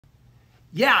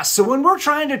Yeah, so when we're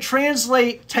trying to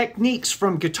translate techniques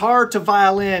from guitar to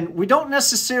violin, we don't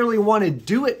necessarily want to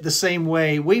do it the same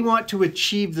way. We want to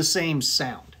achieve the same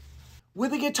sound.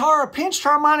 With a guitar, a pinched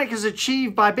harmonic is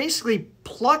achieved by basically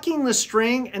plucking the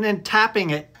string and then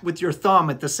tapping it with your thumb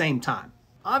at the same time.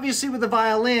 Obviously with the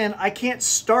violin, I can't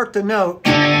start the note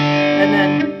and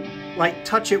then like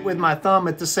touch it with my thumb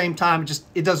at the same time.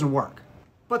 It doesn't work.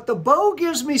 But the bow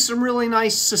gives me some really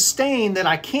nice sustain that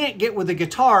I can't get with the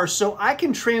guitar, so I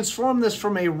can transform this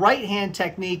from a right hand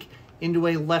technique into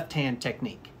a left hand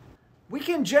technique. We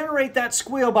can generate that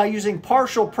squeal by using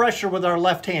partial pressure with our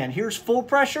left hand. Here's full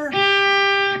pressure,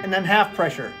 and then half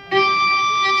pressure.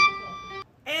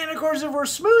 And of course, if we're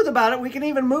smooth about it, we can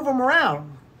even move them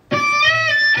around.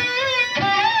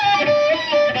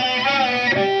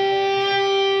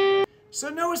 So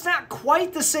no, it's not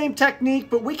quite the same technique,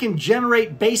 but we can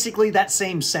generate basically that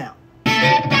same sound.